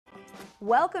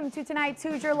Welcome to tonight's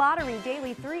Hoosier Lottery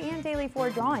Daily 3 and Daily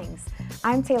 4 drawings.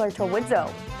 I'm Taylor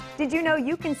Towoodzo. Did you know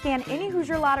you can scan any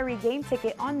Hoosier Lottery game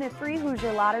ticket on the free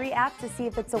Hoosier Lottery app to see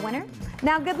if it's a winner?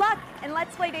 Now good luck and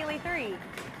let's play Daily 3.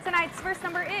 Tonight's first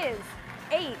number is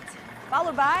 8,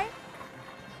 followed by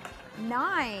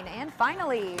 9, and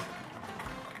finally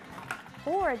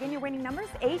 4. Again, your winning numbers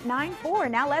 8, 9, 4.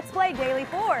 Now let's play Daily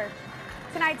 4.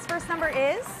 Tonight's first number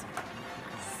is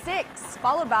 6,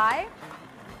 followed by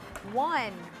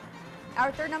 1.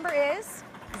 Our third number is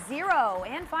 0,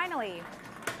 and finally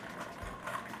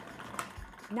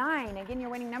 9. Again, your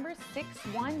winning numbers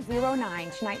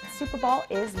 6109. Tonight's Super Bowl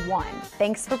is 1.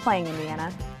 Thanks for playing,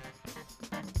 Indiana.